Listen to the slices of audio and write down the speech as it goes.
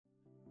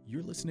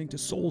You're listening to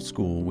Soul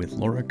School with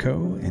Laura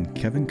Coe and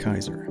Kevin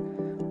Kaiser.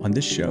 On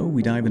this show,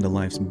 we dive into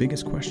life's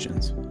biggest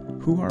questions.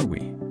 Who are we?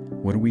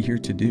 What are we here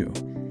to do?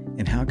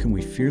 And how can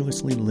we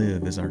fearlessly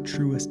live as our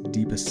truest,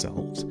 deepest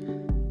selves?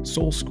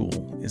 Soul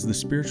School is the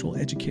spiritual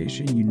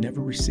education you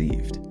never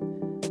received.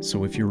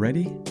 So if you're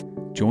ready,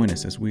 join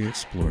us as we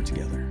explore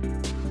together.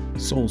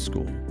 Soul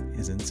School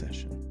is in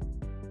session.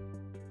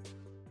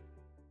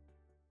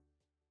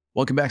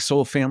 Welcome back,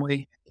 Soul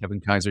family.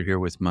 Kevin Kaiser here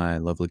with my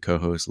lovely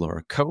co-host,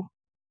 Laura Coe.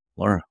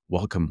 Laura,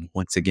 welcome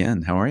once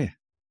again. How are you?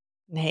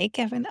 Hey,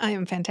 Kevin. I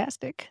am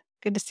fantastic.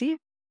 Good to see you.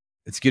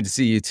 It's good to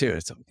see you too.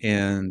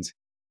 And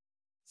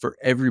for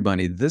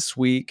everybody, this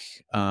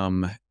week,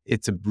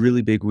 it's a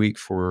really big week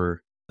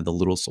for the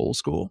Little Soul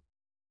School,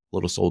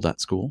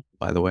 littlesoul.school,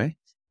 by the way,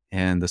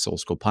 and the Soul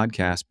School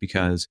podcast,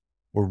 because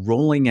we're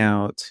rolling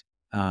out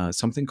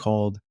something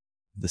called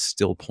the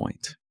Still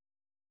Point.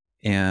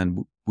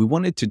 And we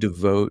wanted to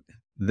devote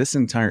this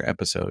entire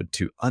episode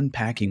to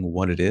unpacking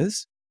what it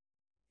is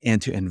and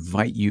to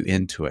invite you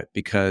into it,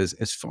 because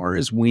as far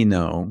as we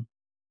know,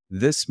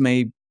 the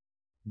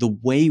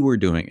way we're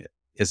doing it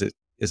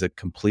is a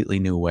completely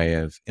new way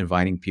of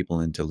inviting people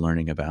into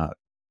learning about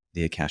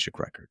the Akashic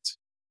Records.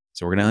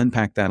 So we're going to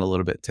unpack that a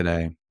little bit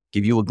today,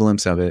 give you a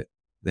glimpse of it,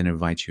 then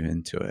invite you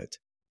into it.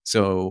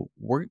 So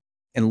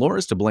and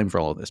Laura's to blame for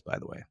all of this, by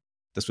the way.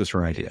 This was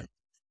her idea.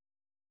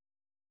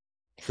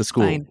 The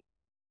school Fine.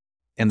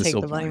 and the Take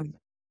Still the Point.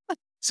 blame.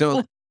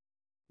 So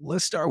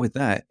let's start with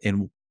that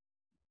and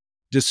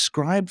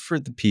describe for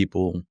the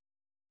people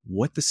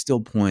what the Still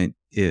Point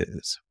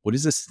is. What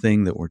is this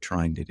thing that we're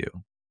trying to do?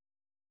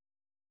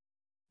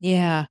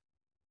 Yeah.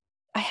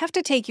 I have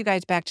to take you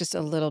guys back just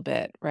a little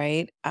bit,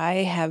 right? I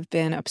have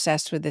been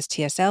obsessed with this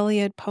T.S.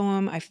 Eliot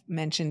poem. I've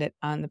mentioned it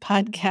on the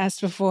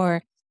podcast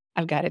before.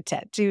 I've got it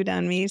tattooed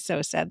on me,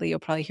 so sadly you'll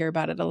probably hear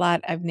about it a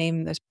lot. I've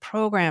named this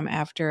program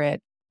after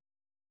it.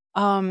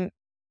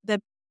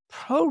 The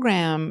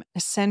program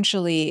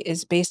essentially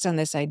is based on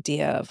this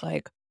idea of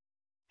like,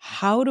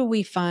 how do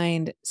we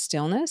find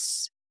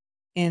stillness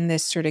in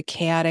this sort of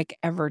chaotic,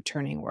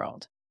 ever-turning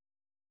world?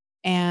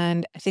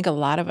 And I think a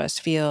lot of us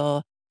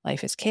feel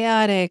life is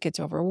chaotic, it's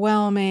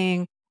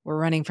overwhelming, we're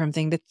running from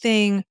thing to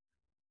thing.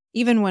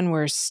 Even when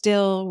we're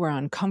still, we're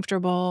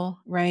uncomfortable,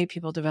 right?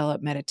 People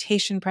develop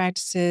meditation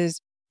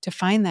practices to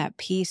find that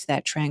peace,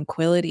 that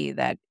tranquility,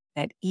 that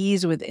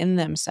ease within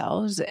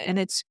themselves, and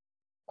it's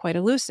quite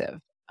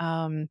elusive.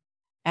 Um,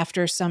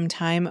 After some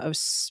time of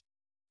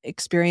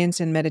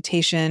experience in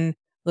meditation,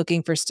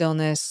 looking for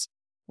stillness,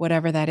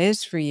 whatever that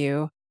is for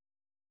you,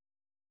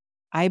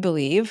 I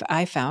believe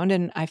I found,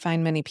 and I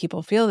find many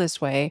people feel this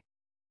way,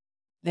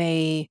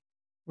 they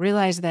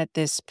realize that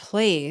this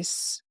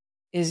place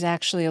is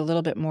actually a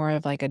little bit more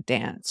of like a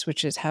dance,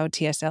 which is how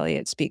T.S.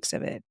 Eliot speaks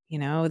of it. You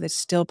know, the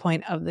still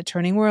point of the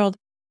turning world,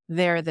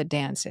 there the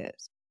dance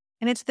is.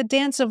 And it's the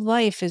dance of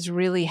life is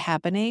really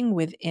happening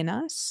within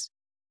us.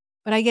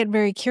 But I get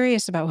very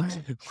curious about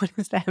what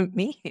does that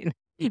mean?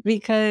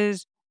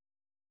 Because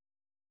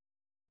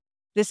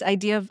this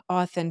idea of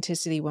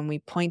authenticity, when we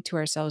point to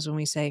ourselves, when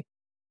we say,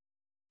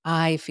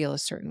 I feel a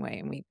certain way,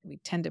 and we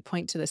tend to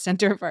point to the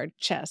center of our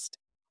chest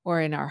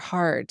or in our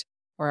heart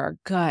or our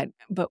gut,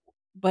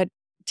 but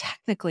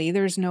technically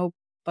there's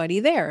nobody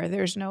there.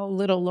 There's no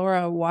little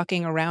Laura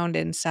walking around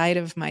inside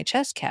of my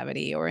chest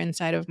cavity or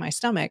inside of my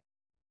stomach.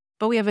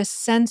 But we have a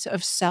sense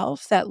of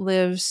self that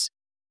lives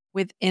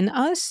within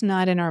us,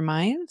 not in our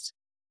minds.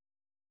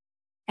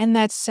 And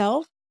that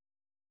self,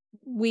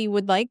 we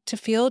would like to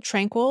feel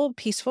tranquil,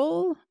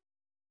 peaceful,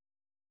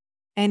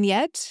 and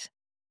yet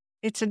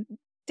it's a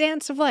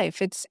dance of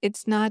life.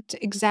 It's not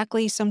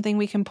exactly something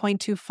we can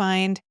point to,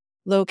 find,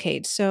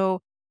 locate.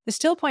 So the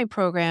Still Point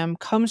program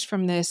comes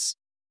from this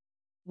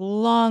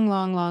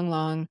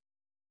long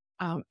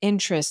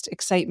interest,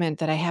 excitement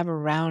that I have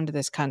around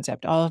this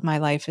concept. All of my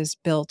life is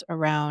built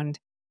around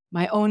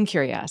my own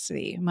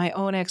curiosity, my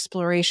own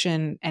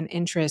exploration and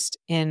interest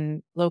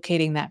in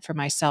locating that for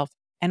myself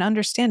and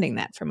understanding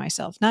that for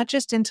myself, not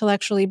just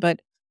intellectually, but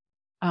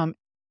um,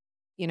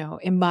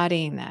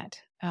 embodying that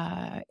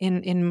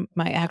in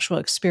my actual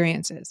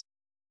experiences.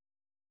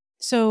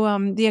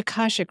 So the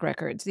Akashic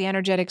Records, the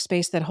energetic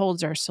space that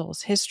holds our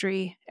soul's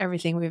history,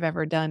 everything we've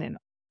ever done in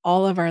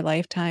all of our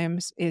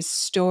lifetimes is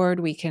stored.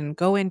 We can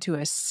go into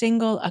a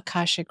single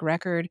Akashic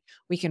record.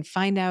 We can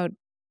find out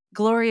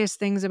glorious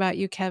things about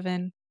you,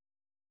 Kevin.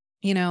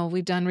 You know,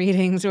 we've done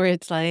readings where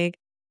it's like,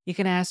 you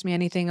can ask me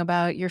anything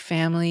about your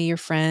family, your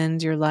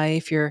friends, your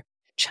life, your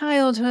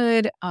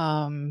childhood,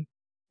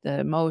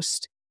 the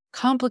most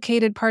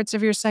complicated parts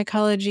of your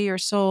psychology or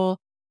soul.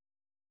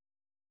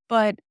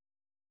 But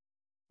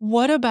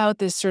what about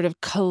this sort of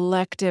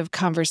collective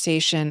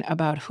conversation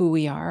about who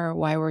we are,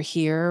 why we're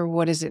here?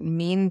 What does it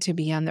mean to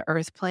be on the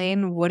earth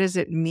plane? What does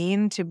it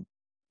mean to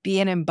be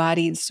an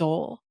embodied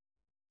soul?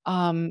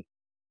 Um,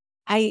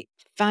 I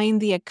find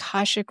the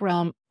Akashic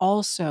realm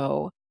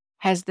also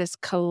has this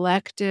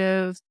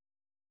collective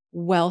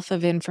wealth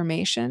of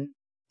information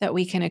that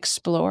we can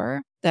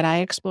explore, that I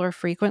explore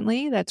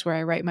frequently. That's where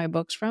I write my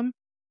books from.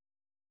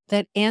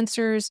 that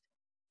answers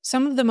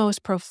some of the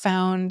most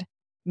profound,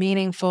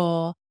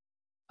 meaningful,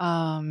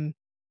 um,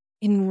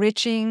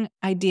 enriching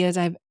ideas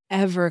I've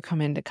ever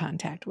come into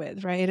contact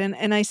with, right?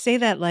 And I say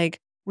that like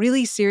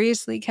really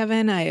seriously,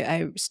 Kevin.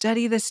 I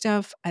study this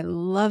stuff. I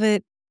love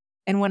it.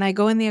 And when I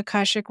go in the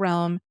Akashic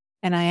realm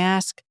and I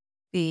ask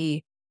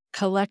the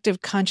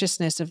collective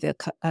consciousness of the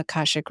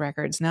Akashic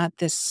records, not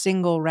this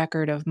single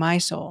record of my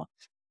soul,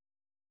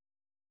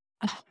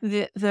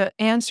 the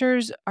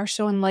answers are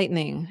so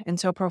enlightening and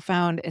so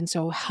profound and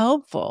so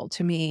helpful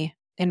to me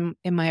in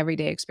my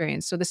everyday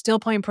experience. So the Still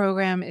Point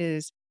program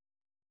is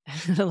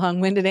the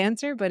long-winded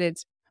answer, but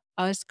it's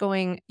us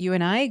going, you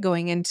and I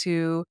going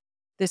into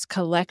this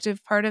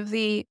collective part of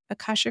the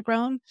Akashic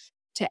realm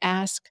to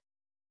ask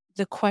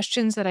the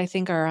questions that I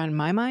think are on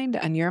my mind,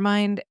 on your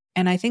mind,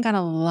 and I think on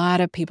a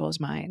lot of people's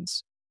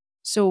minds.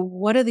 So,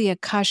 what do the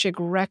Akashic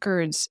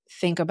records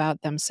think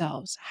about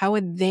themselves? How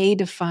would they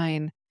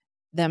define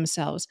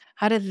themselves?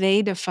 How do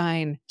they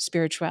define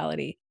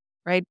spirituality?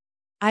 Right?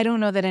 I don't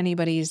know that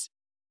anybody's,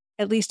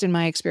 at least in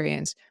my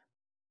experience,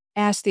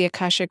 asked the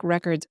Akashic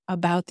records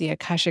about the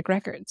Akashic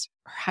records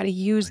or how to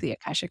use Right. the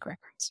Akashic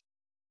records.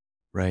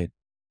 Right.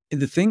 And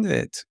the thing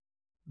that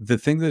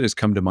has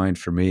come to mind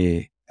for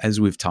me as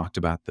we've talked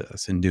about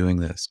this and doing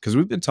this, because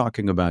we've been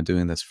talking about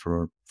doing this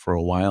for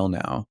a while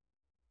now,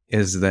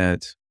 is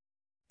that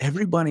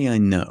everybody I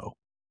know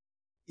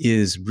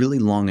is really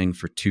longing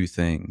for two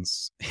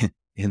things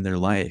in their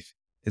life.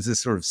 Is this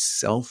sort of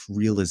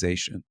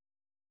self-realization,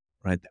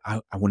 right?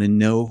 I want to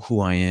know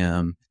who I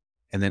am.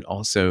 And then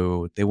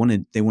also they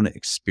want to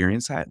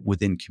experience that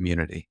within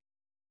community.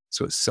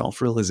 So it's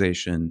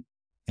self-realization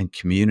and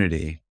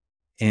community.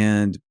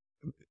 And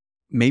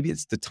maybe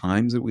it's the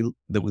times that we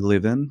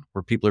live in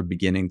where people are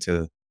beginning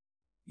to,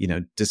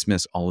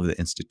 dismiss all of the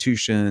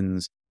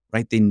institutions,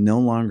 right? They no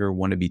longer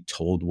want to be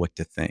told what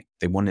to think.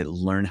 They want to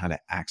learn how to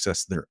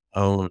access their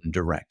own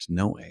direct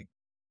knowing,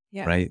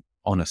 Yeah. right?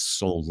 On a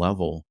soul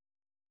level.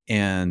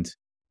 And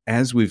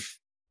as we've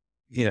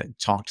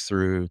talked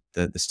through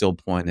the still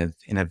point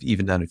and I've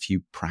even done a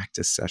few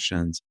practice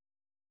sessions,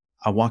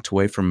 I walked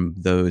away from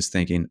those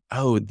thinking,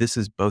 oh, this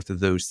is both of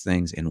those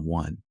things in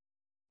one.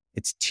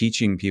 It's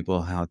teaching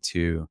people how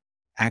to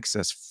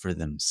access for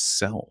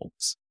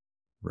themselves,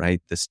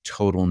 right? This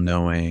total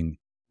knowing,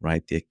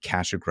 right? The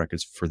Akashic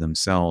records for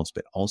themselves,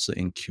 but also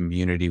in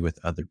community with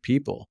other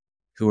people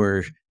who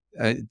are,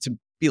 to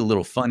be a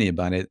little funny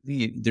about it,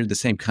 they're the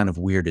same kind of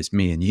weird as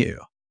me and you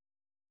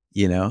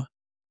know,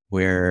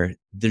 where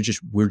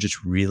we're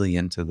just really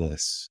into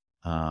this,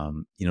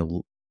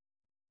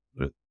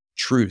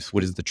 truth.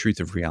 What is the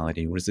truth of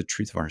reality? What is the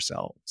truth of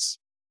ourselves?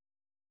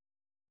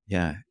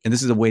 Yeah. And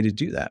this is a way to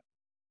do that.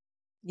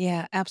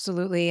 Yeah,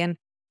 absolutely. And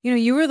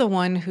you were the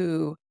one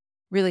who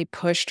really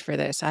pushed for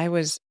this. I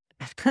was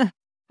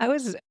I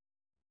was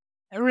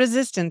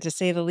resistant to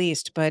say the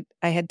least, but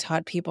I had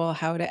taught people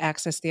how to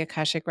access the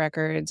Akashic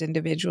records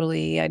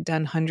individually. I'd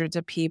done hundreds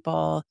of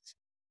people.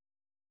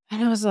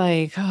 And I was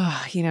like,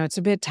 oh, it's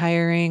a bit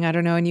tiring. I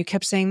don't know. And you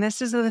kept saying,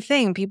 this is the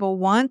thing. People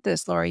want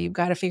this, Laura. You've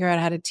got to figure out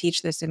how to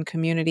teach this in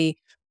community,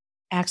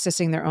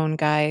 accessing their own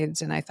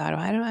guides. And I thought, oh,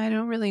 I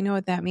don't really know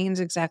what that means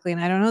exactly. And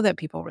I don't know that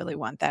people really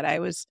want that. I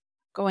was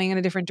going in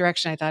a different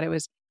direction. I thought it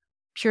was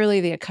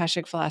purely the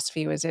Akashic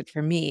philosophy was it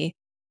for me.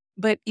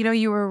 But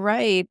you were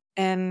right.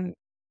 And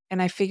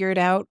I figured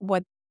out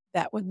what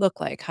that would look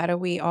like. How do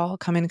we all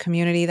come in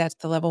community? That's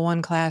the level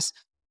one class,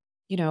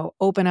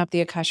 open up the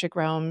Akashic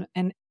realm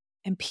and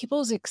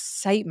people's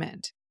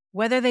excitement,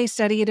 whether they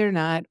study it or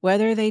not,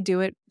 whether they do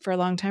it for a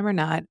long time or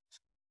not,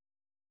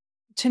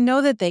 to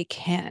know that they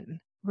can,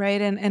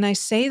 right? And I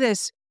say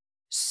this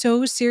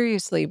so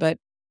seriously, but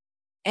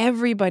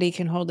everybody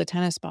can hold a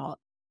tennis ball.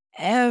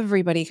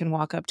 Everybody can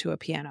walk up to a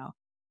piano.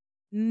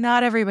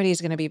 Not everybody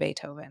is going to be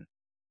Beethoven,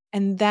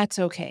 and that's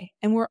okay.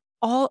 And we're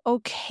all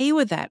okay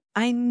with that.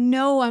 I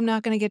know I'm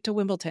not going to get to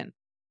Wimbledon.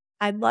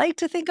 I'd like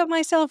to think of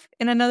myself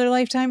in another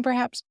lifetime,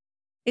 perhaps.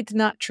 It's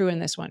not true in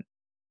this one.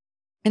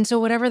 And so,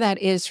 whatever that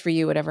is for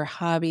you, whatever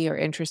hobby or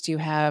interest you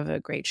have, a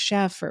great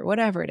chef or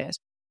whatever it is,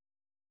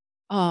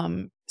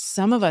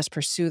 some of us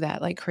pursue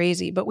that like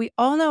crazy, but we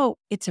all know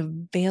it's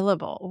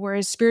available.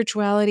 Whereas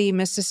spirituality,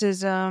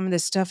 mysticism,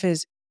 this stuff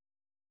is,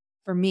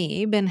 for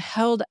me, been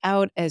held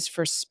out as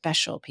for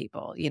special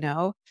people.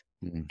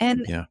 Mhm.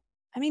 And Yeah.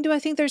 I mean, do I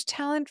think there's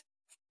talent?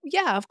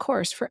 Yeah, of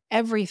course, for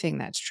everything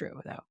that's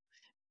true, though.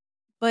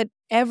 But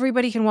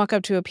everybody can walk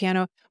up to a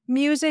piano.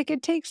 Music,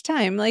 it takes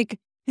time. Like,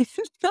 it's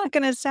not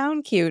going to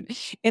sound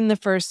cute in the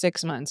first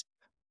 6 months.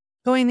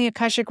 Going the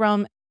Akashic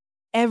realm,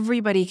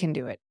 everybody can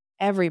do it.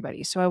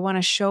 Everybody. So I want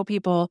to show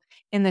people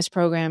in this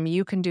program,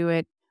 you can do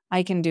it.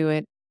 I can do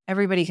it.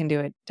 Everybody can do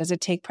it. Does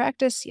it take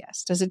practice?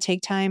 Yes. Does it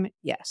take time?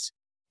 Yes.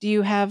 Do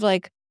you have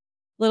like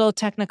little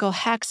technical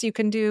hacks you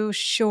can do?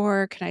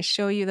 Sure. Can I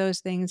show you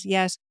those things?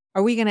 Yes.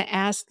 Are we going to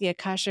ask the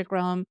Akashic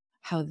realm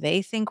how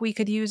they think we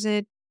could use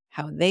it?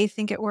 How they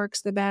think it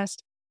works the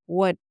best?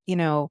 What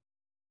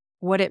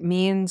it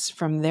means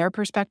from their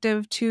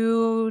perspective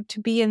to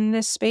be in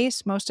this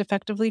space most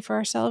effectively for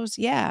ourselves?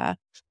 Yeah.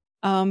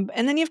 And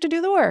then you have to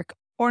do the work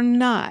or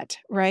not,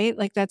 right?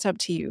 Like that's up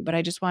to you. But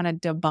I just want to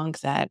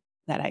debunk that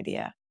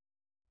idea.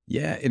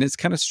 Yeah, and it's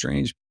kind of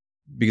strange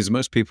because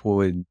most people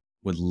would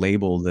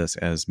label this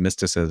as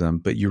mysticism,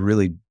 but you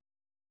really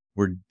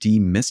were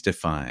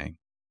demystifying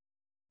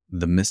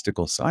the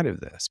mystical side of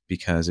this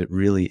because it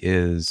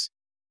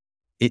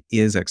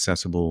is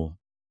accessible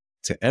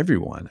to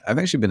everyone. I've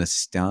actually been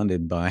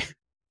astounded by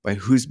by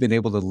who's been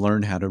able to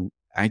learn how to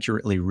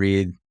accurately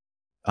read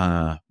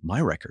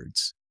my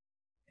records,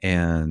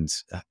 and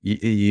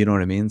you know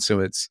what I mean. So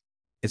it's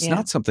Yeah.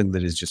 not something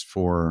that is just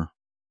for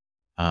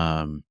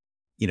um,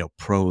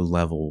 pro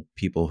level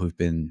people who've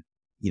been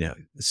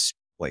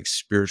like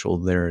spiritual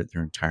their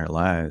entire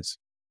lives.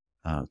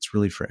 It's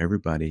really for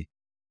everybody.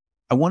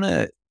 I want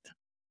to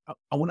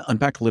I want to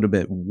unpack a little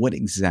bit what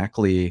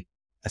exactly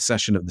a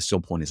session of the Still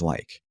Point is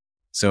like.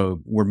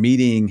 So we're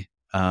meeting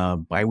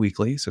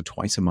biweekly, so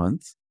twice a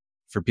month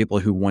for people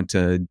who want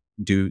to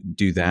do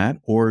that,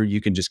 or you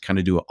can just kind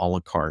of do it a la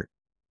carte.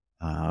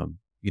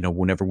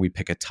 Whenever we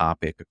pick a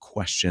topic, a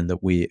question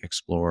that we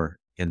explore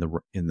in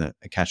the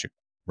Akashic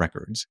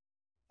records.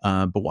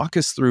 But walk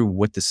us through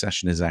what the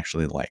session is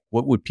actually like.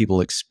 What would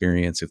people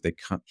experience if they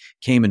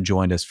came and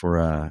joined us for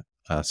a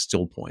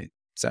Still Point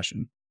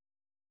session?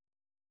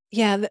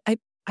 Yeah,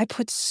 I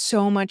put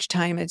so much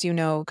time, as you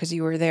know, because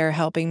you were there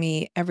helping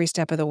me every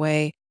step of the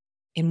way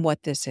in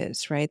what this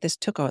is, right? This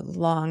took a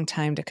long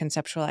time to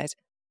conceptualize.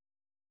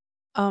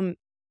 Um,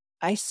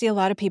 I see a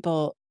lot of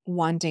people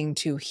wanting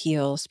to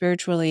heal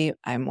spiritually.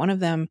 I'm one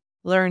of them,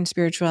 learn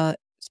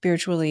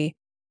spiritually,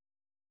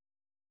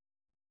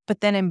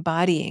 but then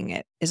embodying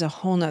it is a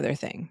whole nother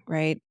thing,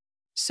 right?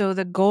 So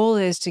the goal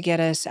is to get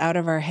us out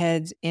of our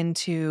heads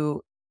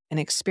into an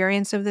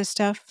experience of this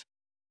stuff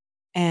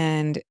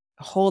and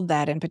hold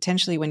that. And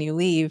potentially when you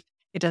leave,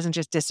 it doesn't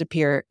just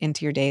disappear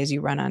into your day as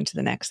you run on to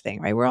the next thing,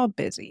 right? We're all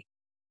busy.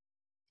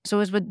 So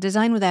it was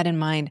designed with that in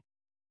mind.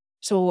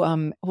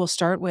 So we'll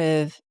start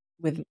with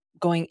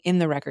going in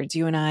the records.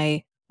 You and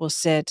I will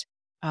sit.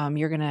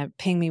 You're gonna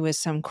ping me with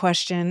some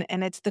question,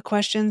 and it's the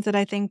questions that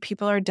I think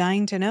people are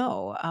dying to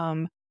know.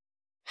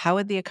 How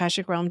would the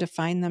Akashic realm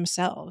define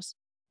themselves?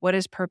 What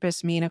does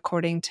purpose mean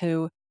according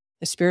to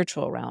the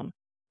spiritual realm?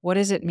 What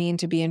does it mean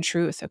to be in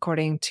truth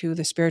according to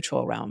the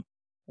spiritual realm?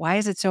 Why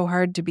is it so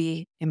hard to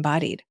be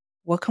embodied?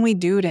 What can we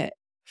do to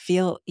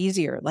feel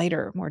easier,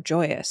 lighter, more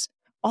joyous?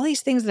 All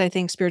these things that I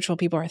think spiritual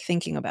people are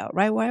thinking about,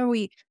 right? Why are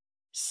we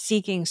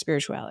seeking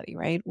spirituality,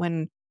 right?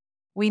 When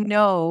we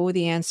know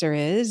the answer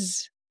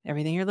is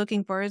everything you're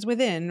looking for is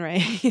within,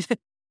 right?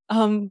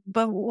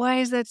 But why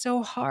is that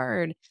so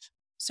hard?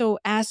 So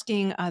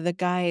asking the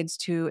guides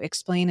to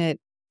explain it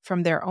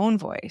from their own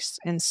voice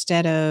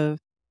instead of,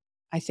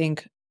 I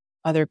think,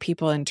 other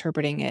people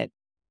interpreting it.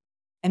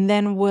 And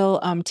then we'll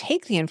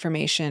take the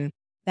information.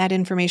 That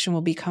information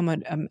will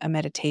become a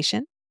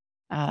meditation.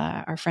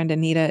 Our friend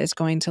Anita is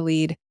going to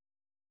lead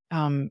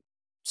um,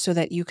 so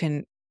that you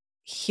can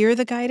hear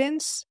the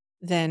guidance,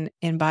 then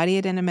embody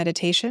it in a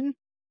meditation,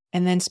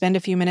 and then spend a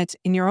few minutes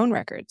in your own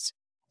records.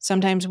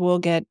 Sometimes we'll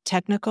get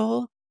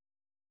technical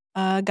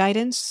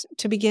guidance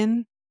to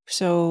begin.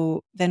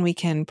 So then we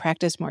can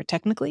practice more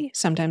technically.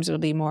 Sometimes it'll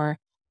be more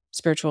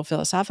spiritual,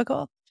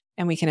 philosophical,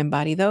 and we can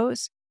embody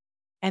those.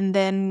 And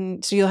then,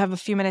 so you'll have a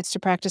few minutes to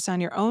practice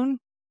on your own.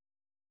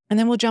 And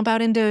then we'll jump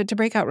out into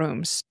breakout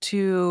rooms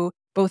to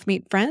both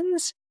meet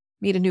friends,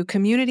 meet a new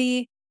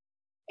community,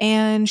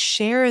 and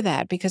share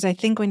that. Because I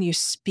think when you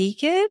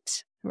speak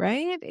it,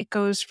 right, it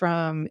goes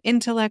from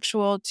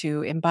intellectual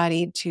to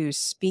embodied to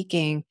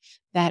speaking.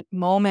 That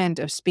moment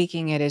of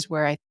speaking it is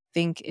where I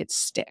think it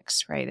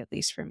sticks, right? At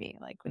least for me.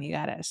 Like when you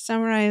got to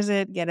summarize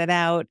it, get it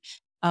out.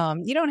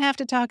 You don't have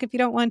to talk if you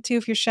don't want to.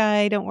 If you're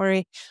shy, don't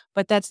worry.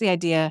 But that's the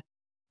idea,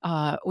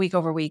 week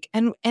over week.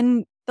 And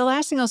the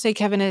last thing I'll say,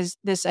 Kevin, is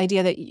this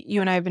idea that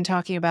you and I have been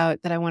talking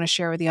about that I want to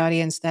share with the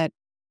audience, that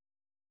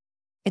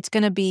it's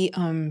going to be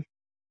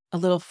a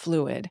little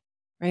fluid,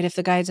 right? If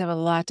the guides have a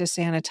lot to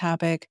say on a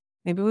topic,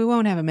 maybe we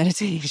won't have a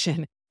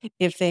meditation.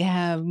 If they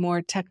have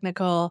more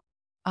technical,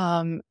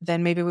 then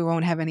maybe we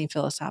won't have any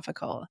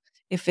philosophical.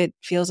 If it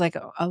feels like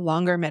a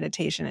longer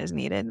meditation is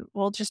needed,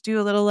 we'll just do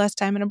a little less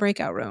time in a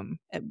breakout room,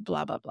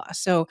 blah, blah, blah.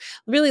 So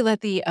really let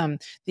the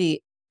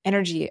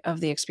energy of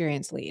the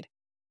experience lead.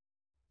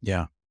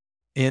 Yeah.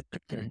 And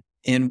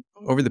and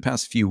over the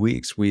past few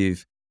weeks,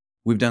 we've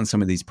done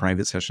some of these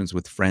private sessions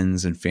with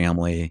friends and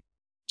family,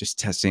 just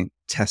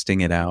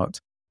testing it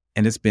out.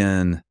 And it's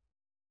been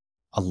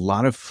a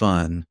lot of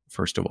fun,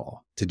 first of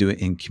all, to do it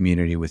in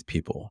community with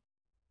people,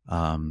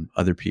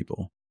 other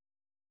people.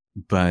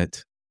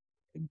 But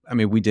I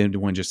mean, we did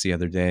one just the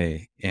other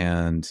day,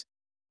 and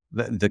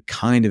the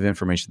kind of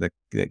information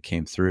that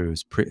came through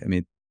is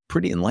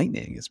pretty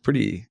enlightening. It's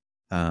pretty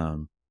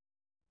um,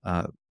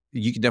 uh,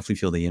 you can definitely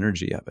feel the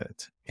energy of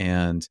it.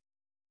 And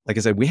like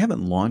I said, we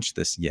haven't launched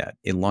this yet.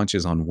 It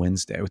launches on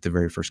Wednesday with the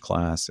very first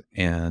class.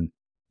 And,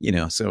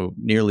 so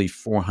nearly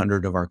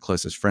 400 of our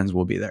closest friends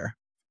will be there.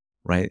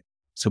 Right.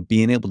 So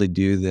being able to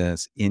do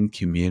this in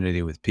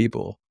community with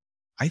people,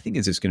 I think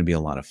is just going to be a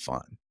lot of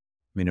fun.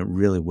 mean, it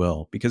really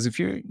will. Because if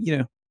you're,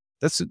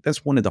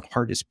 that's one of the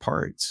hardest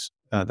parts.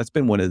 That's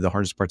been one of the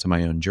hardest parts of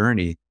my own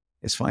journey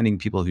is finding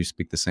people who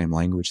speak the same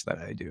language that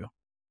I do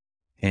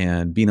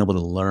and being able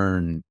to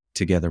learn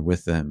together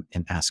with them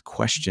and ask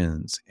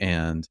questions.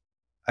 And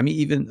I mean,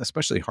 even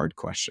especially hard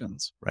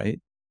questions, right?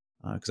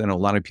 Because I know a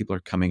lot of people are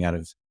coming out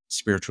of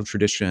spiritual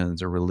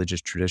traditions or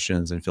religious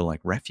traditions and feel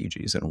like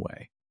refugees in a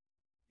way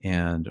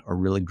and are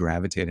really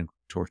gravitating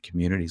toward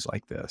communities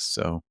like this.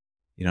 So,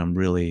 I'm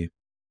really,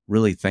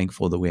 really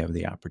thankful that we have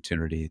the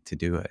opportunity to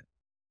do it.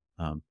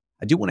 Um,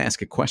 I do want to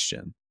ask a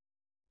question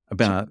Sure.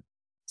 about,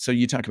 so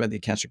you talk about the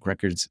Akashic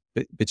Records,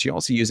 but you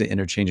also use it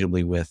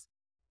interchangeably with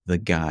the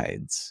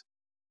guides.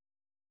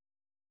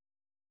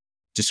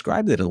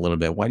 Describe that a little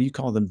bit. Why do you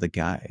call them the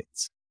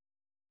guides?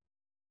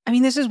 I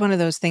mean, this is one of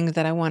those things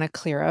that I wanna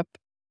clear up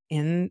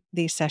in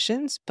these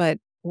sessions, but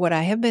what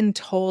I have been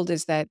told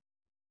is that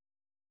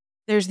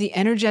there's the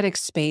energetic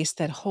space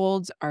that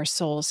holds our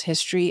soul's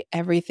history,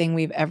 everything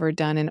we've ever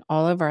done in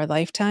all of our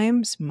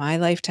lifetimes, my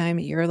lifetime,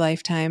 your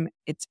lifetime.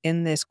 It's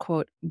in this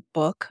quote,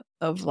 book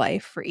of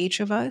life for each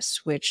of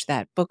us, which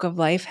that book of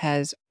life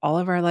has all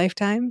of our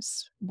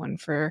lifetimes, one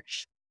for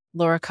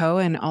Laura Coe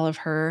and all of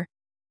her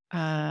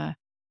uh,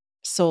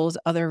 soul's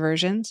other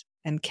versions,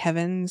 and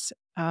Kevin's,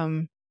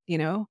 you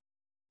know,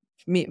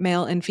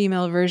 male and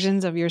female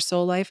versions of your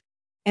soul life.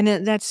 And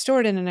that's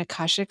stored in an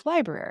Akashic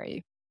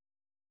library.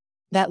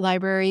 That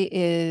library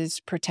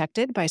is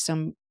protected by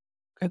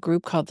a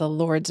group called the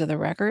Lords of the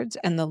Records,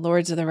 and the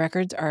Lords of the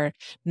Records are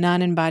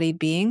non-embodied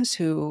beings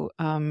who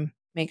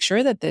make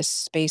sure that this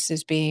space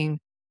is being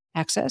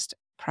accessed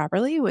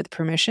properly with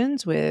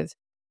permissions, with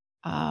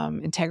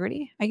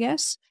integrity, I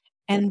guess.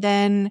 And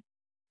then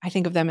I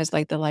think of them as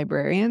like the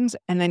librarians,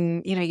 and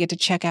then you get to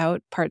check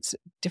out parts,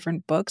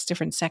 different books,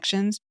 different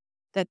sections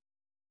that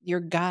your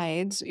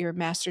guides, your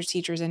masters,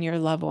 teachers, and your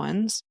loved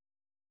ones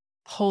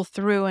pull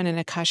through in an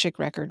Akashic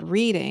record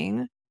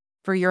reading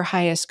for your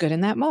highest good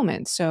in that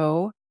moment.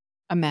 So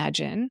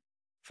imagine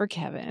for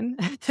Kevin,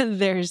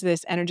 there's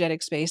this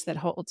energetic space that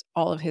holds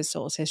all of his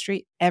soul's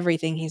history,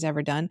 everything he's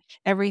ever done,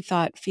 every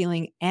thought,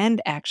 feeling,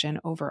 and action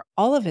over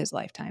all of his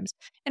lifetimes.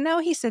 And now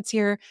he sits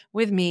here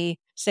with me,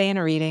 saying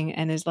a reading,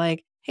 and is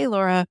like, hey,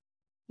 Laura,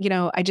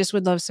 I just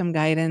would love some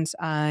guidance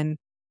on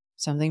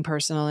something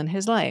personal in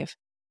his life.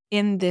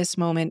 In this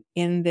moment,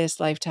 in this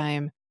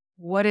lifetime,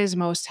 what is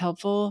most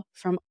helpful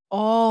from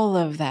all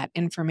of that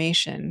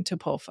information to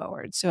pull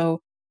forward?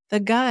 So the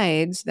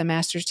guides, the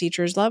masters,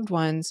 teachers, loved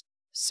ones,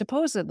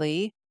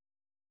 supposedly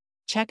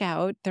check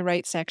out the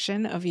right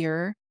section of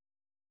your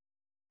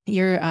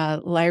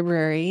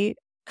library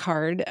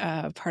card,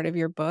 part of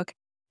your book,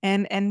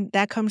 and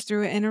that comes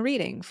through in a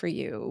reading for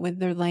you with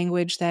the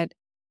language that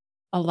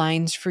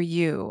aligns for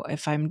you.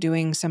 If I'm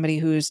doing somebody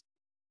who's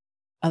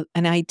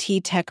an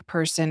IT tech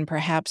person,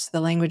 perhaps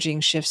the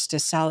languaging shifts to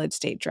solid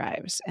state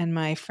drives. And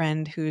my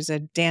friend who's a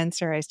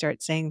dancer, I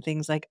start saying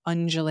things like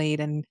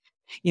undulate and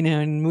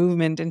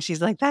movement. And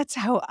she's like, that's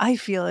how I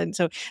feel. And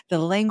so the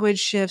language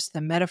shifts, the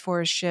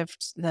metaphors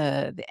shift,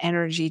 the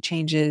energy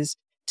changes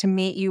to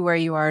meet you where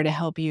you are to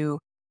help you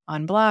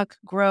unblock,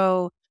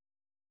 grow,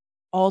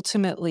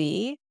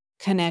 ultimately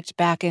connect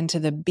back into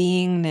the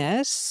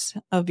beingness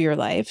of your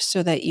life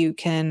so that you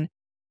can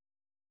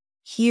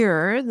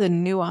hear the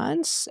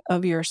nuance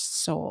of your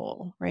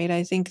soul, right?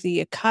 I think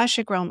the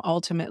Akashic realm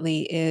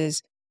ultimately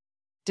is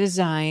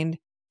designed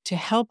to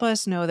help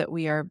us know that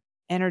we are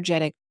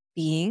energetic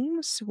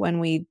beings when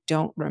we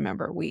don't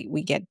remember.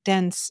 We get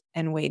dense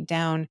and weighed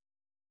down.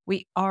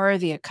 We are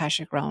the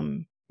Akashic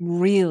realm,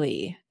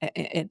 really,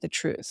 the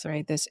truth,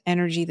 right? This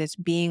energy, this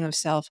being of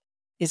self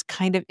is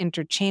kind of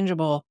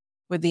interchangeable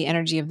with the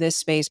energy of this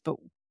space, but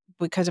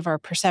because of our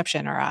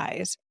perception, our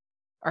eyes,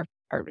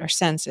 our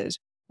senses,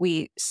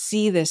 we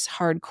see this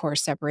hardcore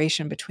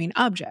separation between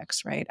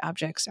objects, right?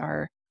 Objects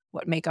are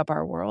what make up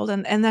our world,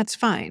 and that's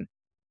fine.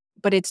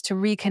 But it's to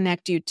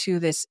reconnect you to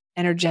this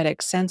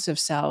energetic sense of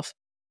self.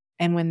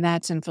 And when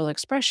that's in full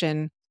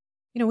expression,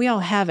 we all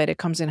have it. It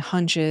comes in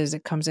hunches,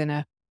 it comes in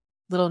a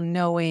little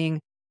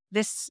knowing.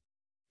 This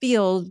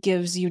field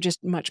gives you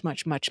just much,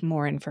 much, much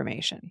more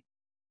information.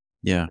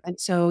 Yeah. And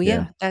so,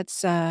 Yeah.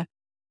 yeah,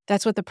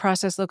 that's what the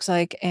process looks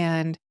like.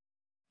 And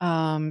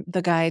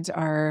the guides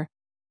are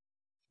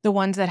the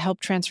ones that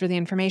help transfer the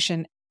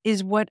information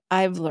is what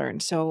I've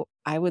learned. So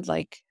I would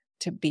like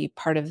to be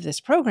part of this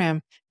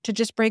program to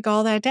just break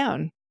all that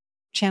down,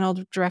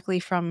 channeled directly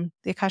from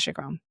the Akashic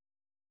realm.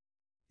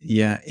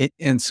 Yeah.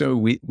 And so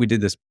we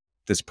did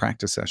this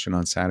practice session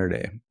on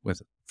Saturday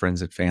with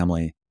friends and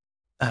family.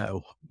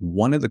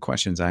 One of the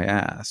questions I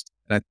asked,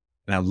 and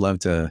I'd love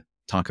to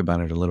talk about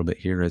it a little bit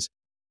here, is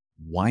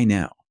why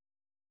now?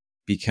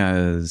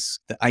 Because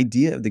the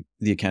idea of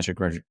the Akashic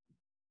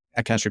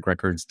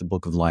Records, the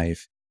Book of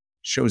Life,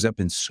 shows up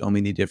in so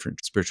many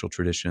different spiritual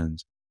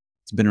traditions.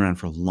 It's been around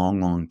for a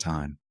long, long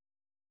time,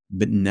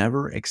 but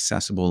never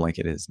accessible like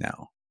it is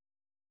now.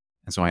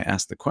 And so I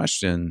asked the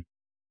question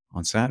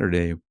on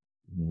Saturday,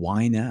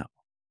 why now?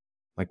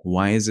 Like,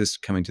 why is this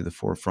coming to the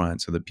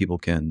forefront so that people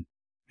can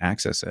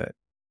access it?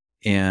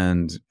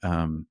 And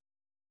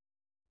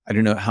I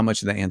don't know how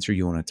much of the answer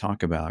you want to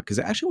talk about, because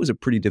it actually was a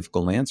pretty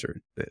difficult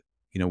answer, that,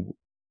 you know,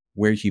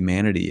 where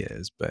humanity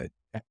is. But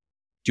do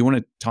you want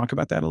to talk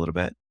about that a little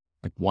bit?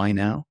 Like, why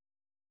now?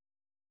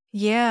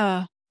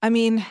 Yeah. I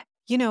mean,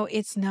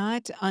 it's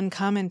not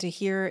uncommon to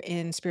hear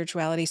in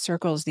spirituality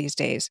circles these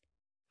days,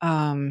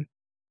 um,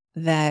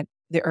 that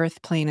the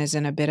earth plane is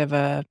in a bit of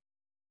a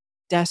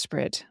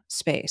desperate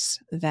space,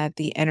 that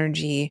the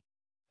energy,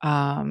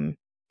 um,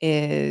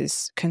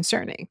 is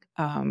concerning.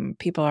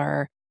 People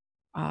are,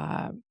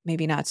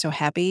 maybe not so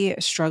happy,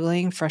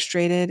 struggling,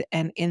 frustrated,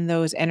 and in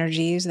those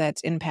energies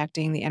that's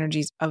impacting the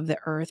energies of the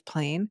earth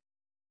plane.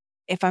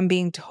 If I'm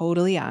being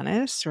totally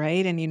honest,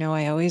 right? And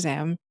I always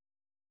am.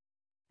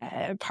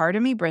 Part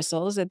of me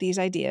bristles at these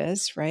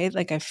ideas, right?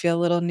 Like I feel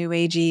a little new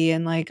agey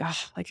and like,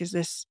 like, is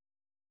this,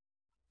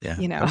 Yeah,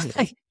 totally.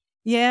 like,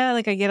 yeah,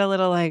 like I get a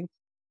little like,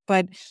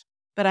 but,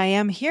 but I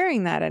am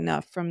hearing that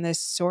enough from this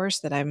source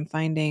that I'm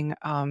finding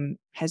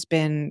has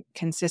been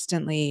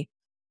consistently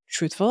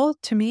truthful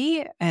to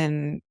me,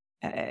 and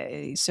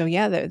so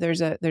yeah,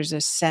 there's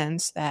a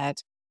sense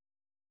that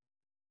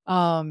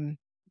um,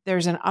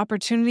 there's an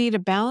opportunity to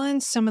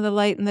balance some of the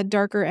light and the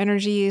darker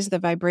energies, the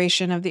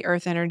vibration of the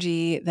earth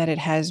energy, that it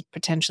has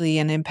potentially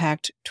an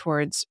impact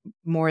towards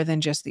more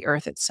than just the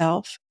earth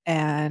itself.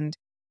 And,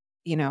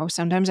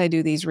 sometimes I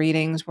do these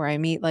readings where I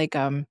meet like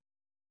a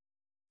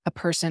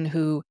person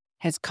who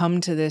has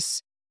come to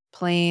this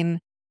plane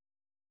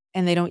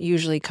and they don't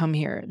usually come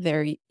here.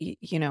 They're,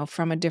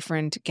 from a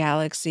different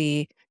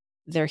galaxy.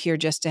 They're here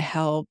just to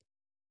help,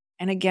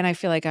 and again, I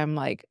feel like I'm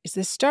like, is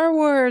this Star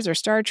Wars or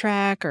Star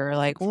Trek, or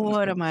like,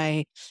 what am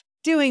I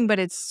doing? But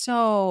it's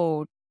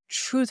so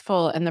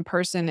truthful. And the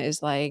person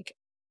is like,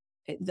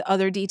 the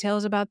other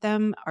details about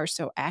them are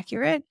so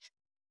accurate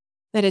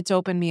that it's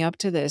opened me up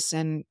to this.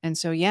 And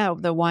so, yeah,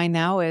 the why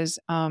now is,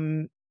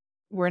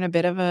 we're in a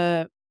bit of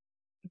a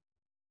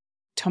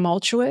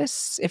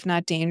tumultuous, if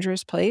not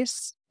dangerous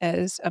place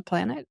as a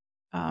planet,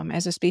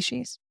 as a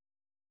species.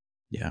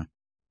 Yeah.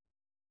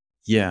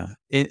 Yeah.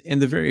 And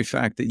the very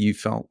fact that you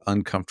felt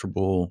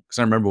uncomfortable, because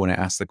I remember when I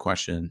asked the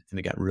question and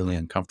it got really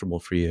uncomfortable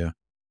for you,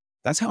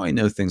 that's how I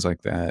know things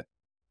like that.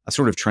 I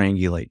sort of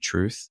triangulate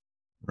truth,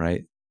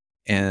 right?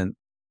 And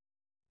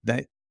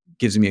that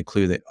gives me a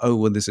clue that, oh,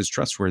 well, this is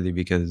trustworthy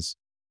because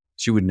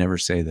she would never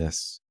say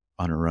this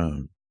on her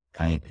own.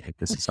 Right? Like,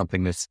 this is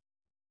something that's,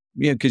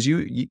 yeah, because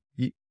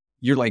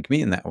you're like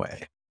me in that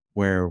way,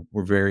 where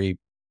we're very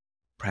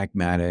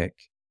pragmatic,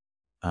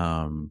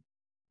 um,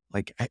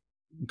 like,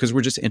 because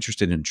we're just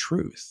interested in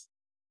truth.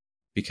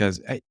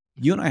 Because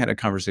you and I had a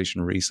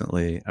conversation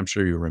recently. I'm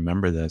sure you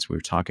remember this. We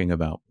were talking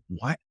about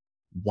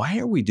why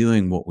are we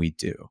doing what we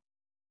do?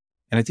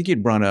 And I think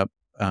you'd brought up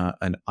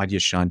an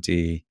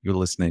Adyashanti. You're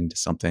listening to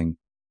something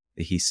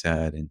that he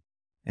said,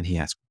 and he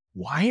asked,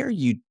 "Why are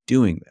you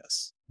doing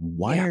this?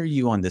 Why Yeah. are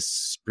you on this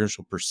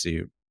spiritual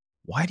pursuit?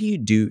 Why do you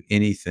do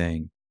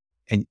anything?"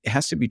 And it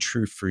has to be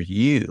true for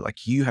you.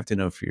 Like, you have to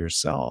know for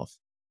yourself.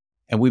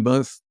 And we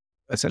both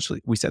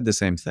essentially we said the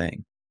same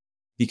thing,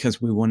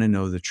 because we want to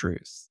know the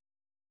truth.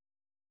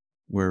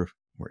 We're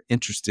we're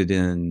interested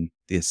in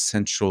the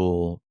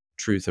essential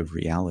truth of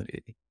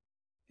reality.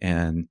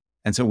 And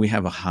so we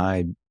have a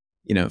high,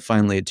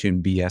 finely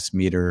attuned BS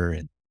meter,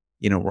 and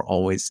we're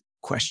always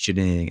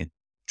questioning and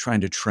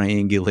trying to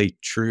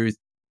triangulate truth,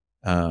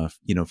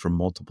 from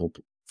multiple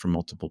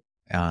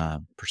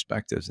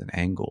perspectives and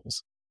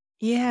angles.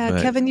 Yeah,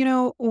 But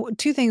Kevin,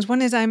 two things.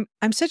 One is I'm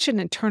such an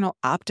internal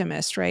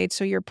optimist, right?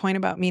 So your point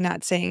about me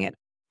not saying it,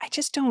 I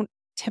just don't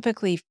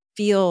typically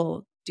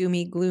feel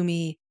doomy,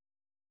 gloomy.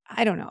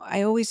 I don't know.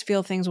 I always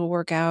feel things will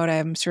work out.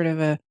 I'm sort of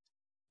a,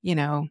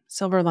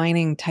 silver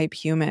lining type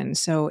human.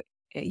 So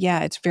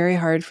yeah, it's very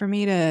hard for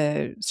me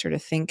to sort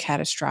of think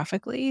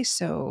catastrophically.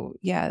 So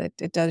yeah,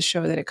 it does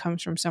show that it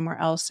comes from somewhere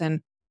else.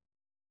 And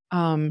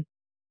um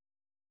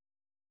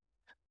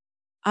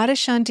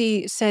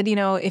Adishanti said,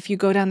 if you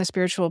go down the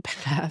spiritual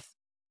path,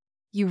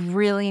 you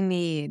really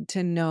need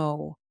to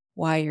know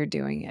why you're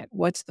doing it.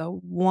 What's the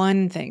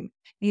one thing?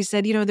 He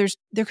said,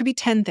 there could be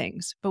 10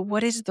 things, but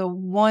what is the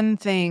one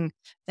thing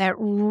that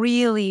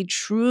really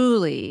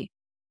truly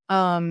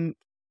um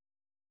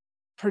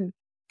pro-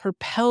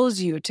 propels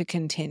you to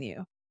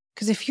continue?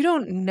 Because if you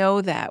don't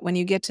know that when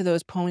you get to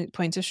those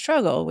points of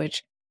struggle,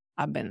 which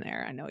I've been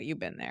there, I know you've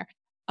been there,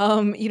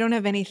 you don't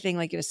have anything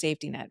like a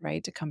safety net,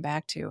 right, to come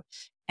back to.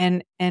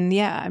 And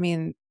yeah, I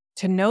mean,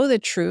 to know the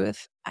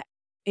truth,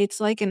 it's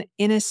like an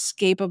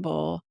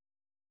inescapable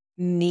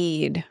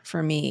need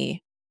for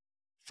me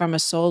from a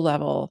soul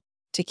level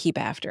to keep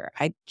after.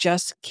 I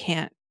just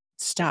can't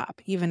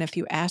stop, even if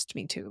you asked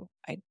me to.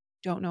 I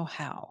don't know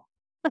how.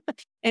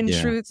 And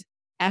yeah, truth,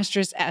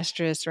 asterisk,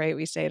 asterisk, right?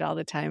 We say it all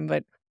the time,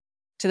 but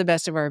to the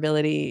best of our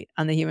ability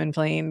on the human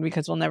plane,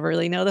 because we'll never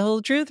really know the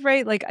whole truth,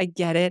 right? Like I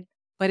get it,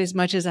 but as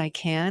much as I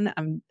can,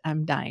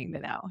 I'm dying to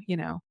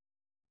know.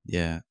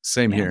 yeah,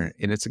 same Yeah. here.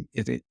 And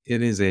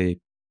it is a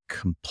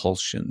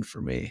compulsion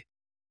for me.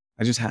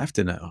 I just have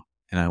to know,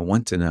 and I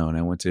want to know, and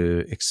I want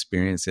to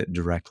experience it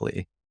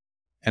directly.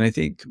 And I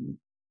think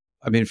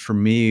I mean, for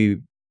me,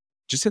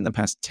 just in the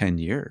past 10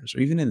 years,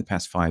 or even in the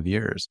past 5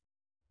 years,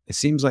 it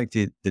seems like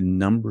the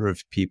number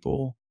of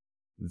people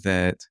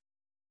that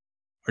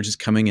are just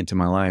coming into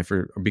my life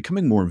are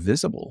becoming more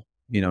visible,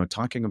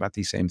 talking about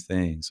these same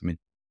things. I mean,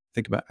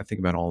 I think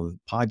about all the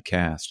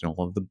podcasts and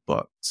all of the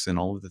books and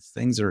all of the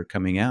things that are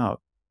coming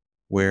out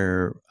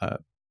where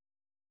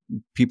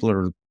people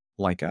are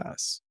like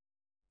us,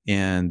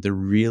 and they're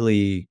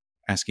really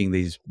asking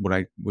these what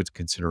I would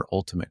consider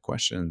ultimate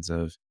questions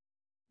of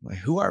like,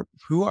 who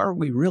are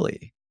we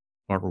really,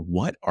 or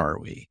what are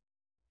we,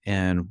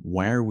 and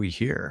why are we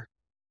here?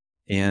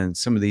 And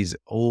some of these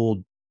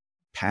old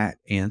pat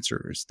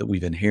answers that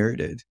we've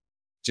inherited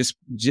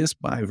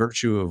just by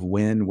virtue of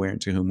when, where,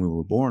 and to whom we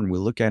were born, we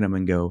look at them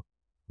and go,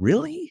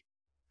 really?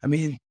 I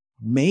mean,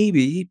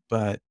 maybe,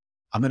 but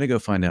I'm going to go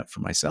find out for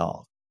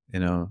myself. You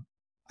know,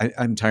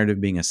 I'm tired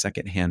of being a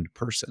secondhand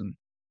person,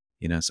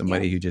 Yeah.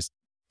 somebody who just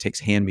takes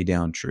hand me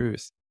down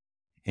truth.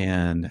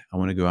 And I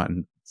want to go out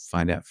and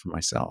find out for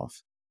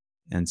myself.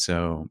 And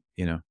so,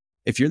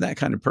 if you're that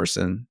kind of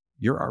person,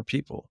 you're our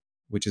people,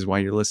 which is why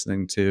you're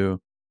listening to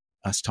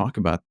us talk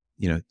about,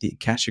 the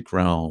Akashic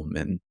realm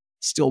and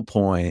still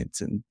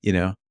points and,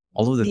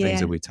 all of the things Yeah.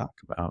 that we talk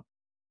about.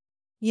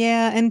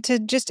 Yeah. And to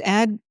just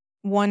add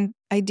one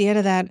idea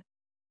to that,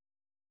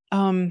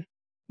 um,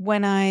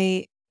 when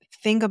I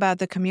think about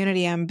the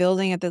community I'm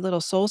building at the Little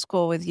Soul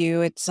School with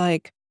you, it's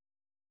like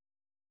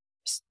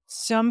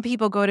some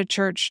people go to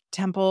church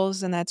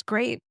temples and that's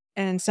great.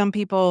 And some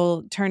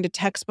people turn to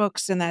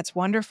textbooks and that's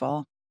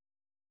wonderful.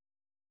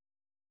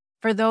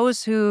 For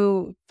those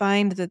who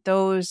find that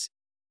those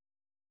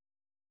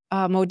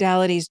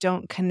modalities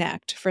don't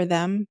connect for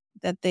them,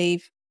 that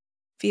they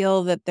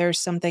feel that there's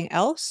something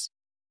else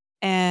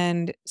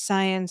and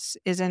science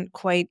isn't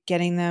quite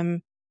getting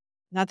them.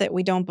 Not that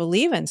we don't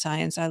believe in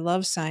science. I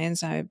love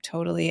science. I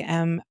totally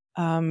am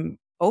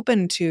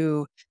open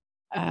to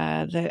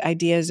the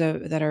ideas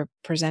that are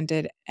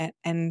presented.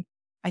 And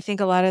I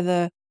think a lot of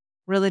the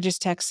religious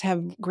texts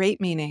have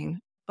great meaning,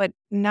 but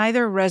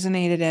neither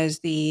resonated as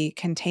the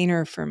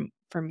container for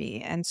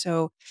me. And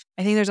so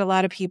I think there's a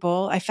lot of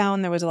people, I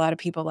found there was a lot of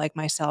people like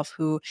myself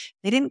who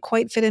they didn't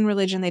quite fit in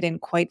religion. They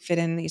didn't quite fit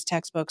in these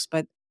textbooks,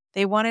 but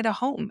they wanted a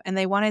home and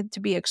they wanted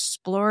to be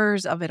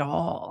explorers of it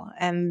all.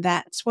 And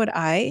that's what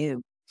I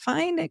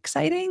find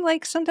exciting.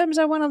 Like sometimes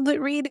I want to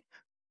read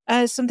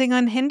something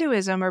on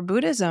Hinduism or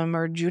Buddhism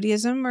or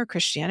Judaism or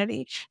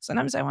Christianity.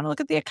 Sometimes I want to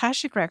look at the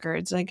Akashic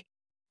records. Like,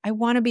 I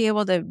want to be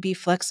able to be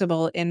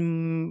flexible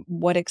in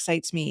what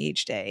excites me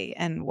each day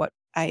and what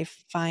I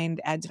find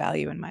adds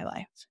value in my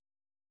life.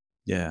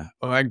 Yeah.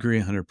 Oh, I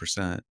agree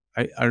 100%.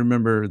 I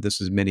remember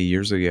this was many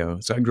years ago.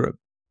 So I grew up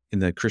in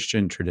the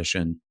Christian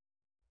tradition,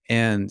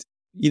 and,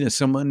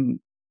 someone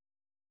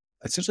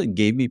essentially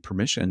gave me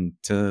permission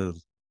to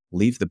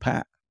leave the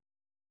path.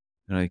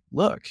 And like,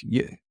 look,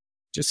 you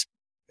just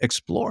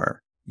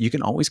explore. You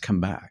can always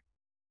come back.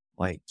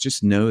 Like,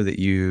 just know that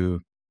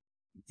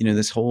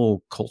this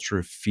whole culture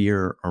of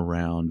fear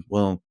around,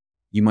 well,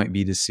 you might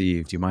be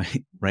deceived. You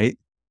might, right?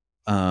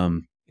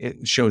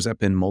 It shows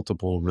up in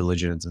multiple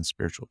religions and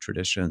spiritual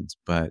traditions.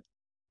 But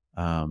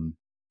um,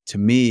 to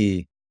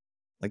me,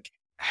 like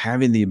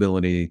having the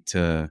ability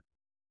to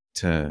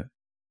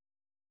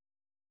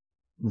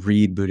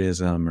read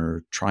Buddhism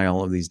or try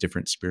all of these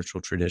different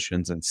spiritual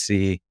traditions and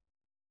see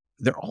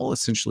they're all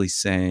essentially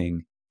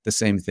saying the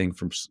same thing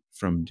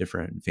from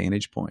different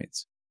vantage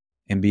points,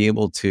 and be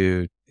able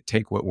to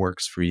take what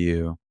works for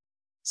you,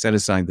 set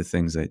aside the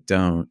things that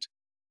don't,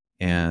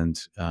 and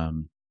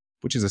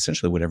which is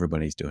essentially what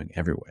everybody's doing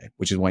everywhere.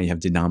 Which is why you have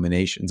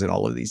denominations and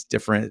all of these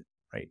different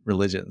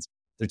religions.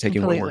 They're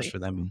taking what works Completely. for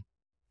them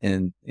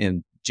and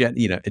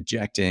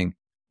ejecting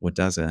what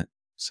doesn't.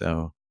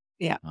 So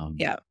Yeah. um,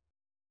 Yeah.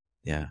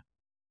 yeah,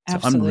 so I'm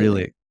Absolutely.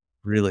 really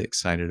really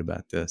excited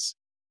about this.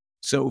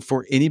 So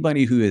for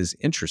anybody who is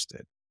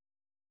interested,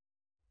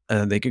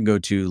 they can go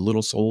to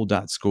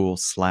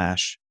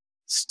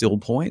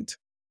littlesoul.school/stillpoint,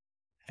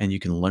 and you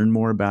can learn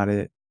more about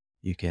it.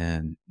 You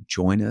can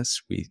join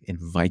us. We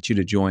invite you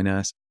to join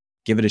us.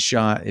 Give it a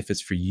shot. If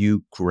it's for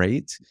you,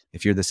 great.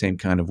 If you're the same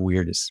kind of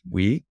weird as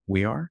we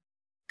are,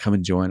 come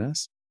and join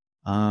us.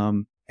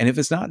 And if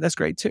it's not, that's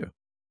great too.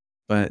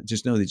 But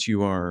just know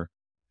that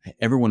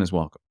everyone is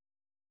welcome.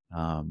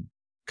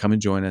 Come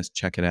and join us.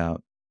 Check it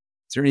out.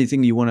 Is there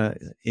anything you want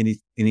to, any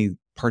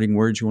parting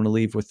words you want to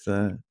leave with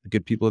the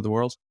good people of the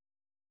world?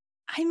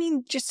 I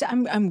mean, just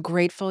I'm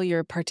grateful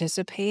you're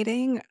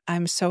participating.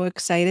 I'm so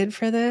excited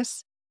for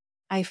this.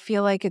 I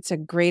feel like it's a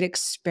great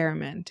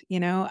experiment.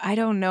 I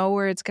don't know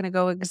where it's going to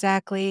go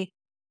exactly.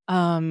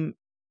 Um,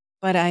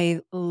 but I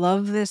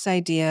love this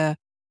idea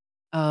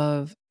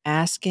of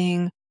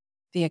asking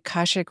the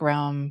Akashic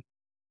realm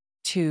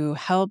to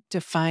help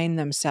define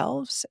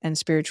themselves and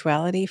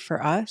spirituality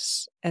for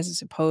us,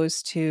 as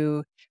opposed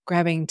to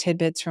grabbing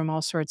tidbits from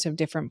all sorts of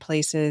different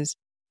places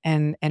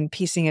and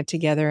piecing it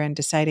together and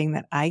deciding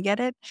that I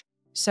get it.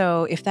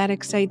 So if that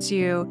excites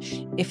you,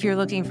 if you're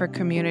looking for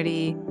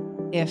community,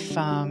 If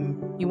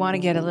you want to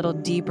get a little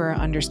deeper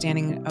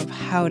understanding of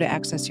how to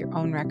access your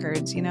own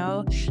records,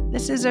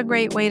 this is a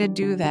great way to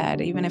do that,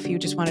 even if you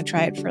just want to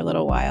try it for a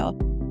little while.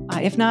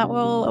 If not,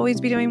 we'll always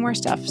be doing more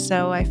stuff.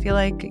 So I feel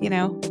like,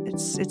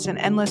 it's an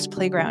endless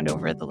playground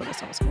over at the Little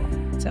Soul School.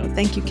 So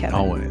thank you, Kevin.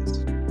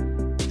 Always.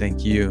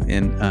 Thank you.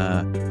 And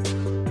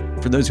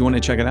for those who want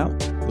to check it out,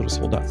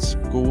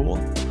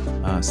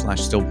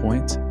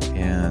 littlesoul.school/stillpoint.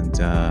 And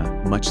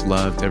much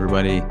love to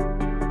everybody.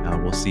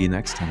 We'll see you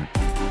next time.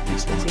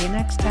 Thanks, Laura. See you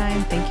next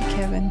time. Thank you,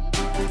 Kevin.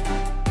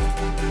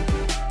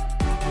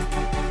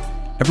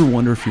 Ever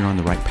wonder if you're on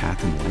the right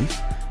path in life?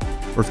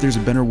 Or if there's a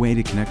better way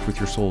to connect with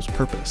your soul's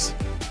purpose?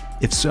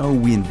 If so,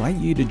 we invite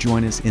you to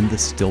join us in the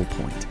Still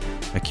Point,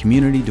 a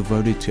community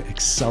devoted to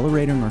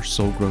accelerating our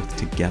soul growth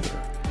together.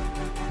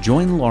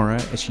 Join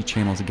Laura as she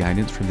channels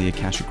guidance from the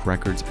Akashic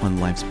Records on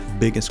life's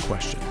biggest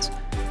questions.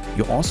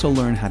 You'll also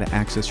learn how to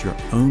access your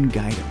own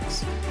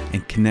guidance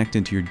and connect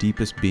into your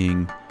deepest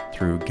being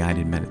through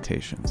guided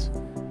meditations.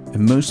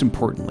 And most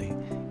importantly,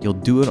 you'll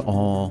do it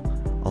all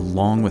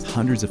along with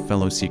hundreds of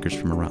fellow seekers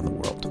from around the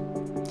world.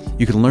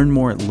 You can learn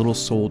more at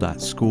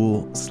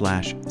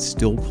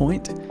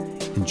littlesoul.school/stillpoint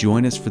and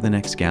join us for the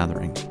next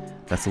gathering.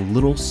 That's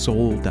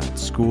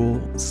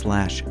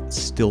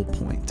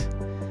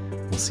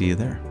littlesoul.school/stillpoint. We'll see you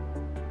there.